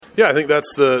Yeah, I think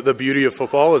that's the beauty of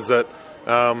football is that,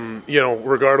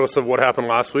 regardless of what happened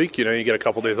last week, you get a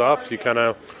couple days off, you kind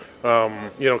of,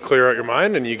 clear out your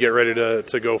mind and you get ready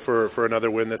to go for another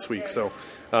win this week. So,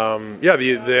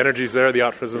 the energy's there, the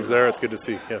optimism's there. It's good to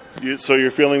see. Yeah. So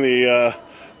you're feeling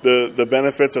the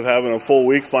benefits of having a full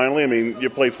week finally? I mean, you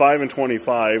play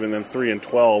 5-25 and then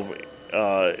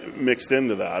 3-12 mixed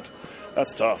into that.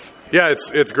 That's tough. Yeah,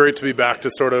 it's great to be back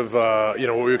to sort of what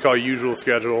we would call usual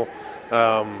schedule.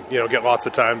 Get lots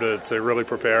of time to really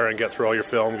prepare and get through all your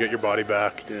film, get your body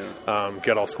back,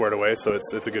 get all squared away. So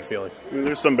it's a good feeling. I mean,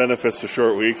 there's some benefits to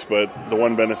short weeks, but the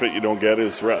one benefit you don't get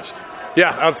is rest.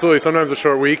 Yeah, absolutely. Sometimes a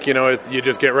short week, you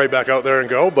just get right back out there and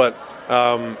go. But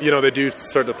they do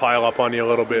start to pile up on you a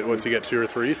little bit once you get 2 or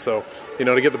 3. So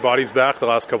to get the bodies back the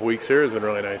last couple weeks here has been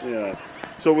really nice. Yeah.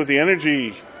 So with the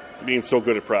energy being so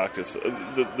good at practice,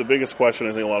 the biggest question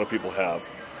I think a lot of people have,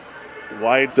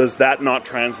 why does that not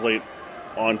translate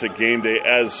onto game day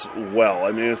as well?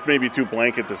 I mean, it's maybe too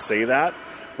blanket to say that,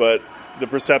 but the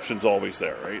perception's always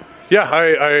there, right? Yeah,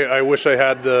 I wish I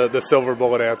had the silver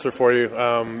bullet answer for you.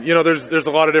 There's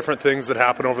a lot of different things that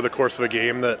happen over the course of a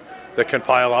game that can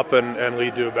pile up and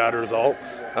lead to a bad result.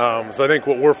 So I think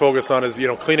what we're focused on is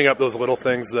cleaning up those little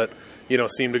things that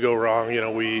seem to go wrong.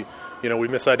 We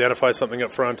misidentify something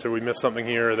up front, or we miss something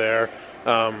here or there.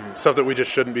 Stuff that we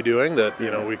just shouldn't be doing that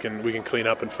we can clean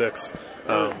up and fix,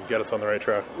 get us on the right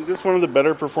track. Was this one of the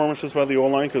better performances by the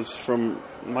O-line? Because from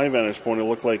my vantage point, it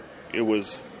looked like it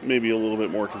was maybe a little bit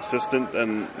more consistent,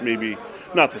 and maybe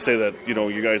not to say that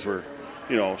you guys were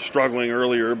struggling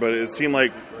earlier, but it seemed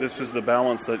like this is the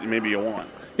balance that maybe you want.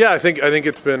 Yeah, I think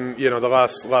it's been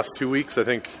the last 2 weeks. I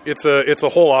think it's a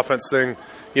whole offense thing.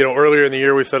 Earlier in the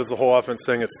year we said it's a whole offense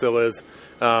thing. It still is.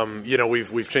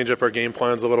 We've changed up our game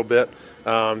plans a little bit,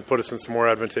 put us in some more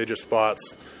advantageous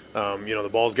spots. The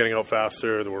ball's getting out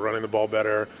faster. We're running the ball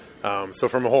better. So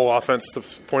from a whole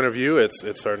offensive point of view, it's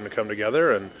starting to come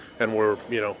together, and we're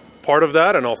part of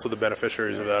that, and also the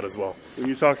beneficiaries of that as well.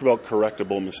 You talked about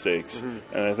correctable mistakes, and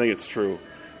I think it's true.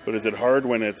 But is it hard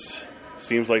when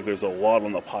seems like there's a lot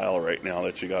on the pile right now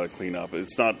that you got to clean up?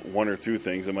 It's not 1 or 2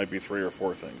 things; it might be 3 or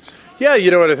 4 things. Yeah,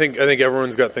 what I think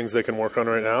everyone's got things they can work on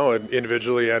right now,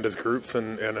 individually and as groups,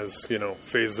 and as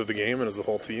phases of the game and as a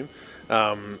whole team.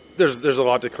 There's a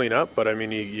lot to clean up, but I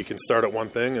mean you can start at one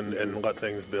thing and let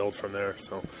things build from there.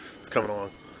 So it's coming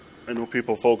along. I know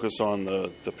people focus on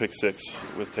the pick six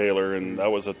with Taylor, and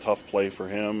that was a tough play for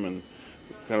him and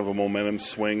kind of a momentum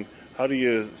swing. How do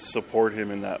you support him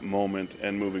in that moment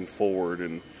and moving forward?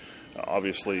 And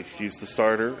obviously he's the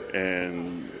starter,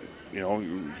 and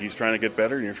he's trying to get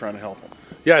better, and you're trying to help him.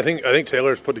 Yeah, I think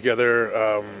Taylor's put together.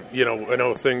 I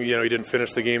know he didn't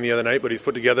finish the game the other night, but he's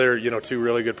put together 2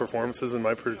 really good performances in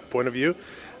my point of view.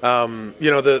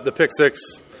 The pick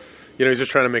six, he's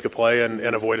just trying to make a play and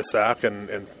avoid a sack,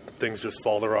 and things just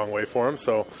fall the wrong way for him.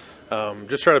 So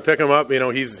just try to pick him up.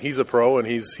 He's a pro, and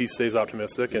he stays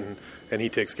optimistic, and he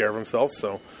takes care of himself.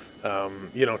 So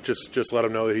just let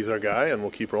him know that he's our guy, and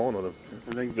we'll keep rolling with him.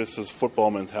 I think this is football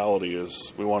mentality.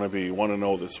 Is we want to be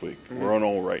 1-0 this week. Mm-hmm. We're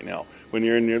 0 right now. When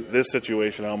you're in this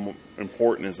situation, how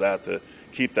important is that to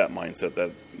keep that mindset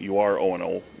that you are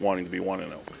 0-0, wanting to be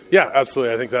 1-0? Yeah,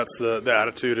 absolutely. I think that's the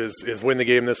attitude is win the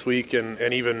game this week, and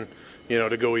even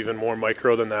to go even more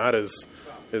micro than that is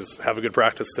have a good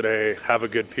practice today, have a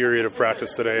good period of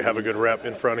practice today, have a good rep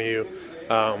in front of you,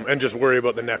 and just worry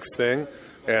about the next thing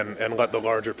and let the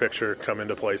larger picture come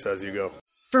into place as you go.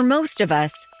 For most of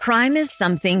us, crime is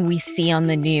something we see on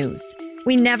the news.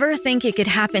 We never think it could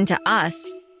happen to us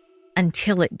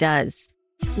until it does.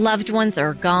 Loved ones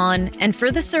are gone, and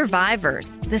for the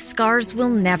survivors, the scars will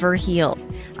never heal.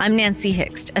 I'm Nancy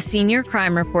Hixt, a senior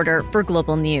crime reporter for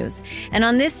Global News. And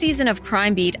on this season of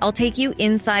Crime Beat, I'll take you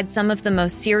inside some of the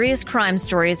most serious crime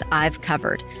stories I've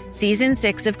covered. Season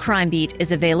 6 of Crime Beat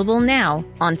is available now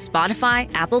on Spotify,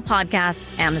 Apple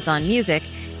Podcasts, Amazon Music,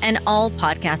 and all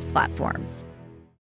podcast platforms.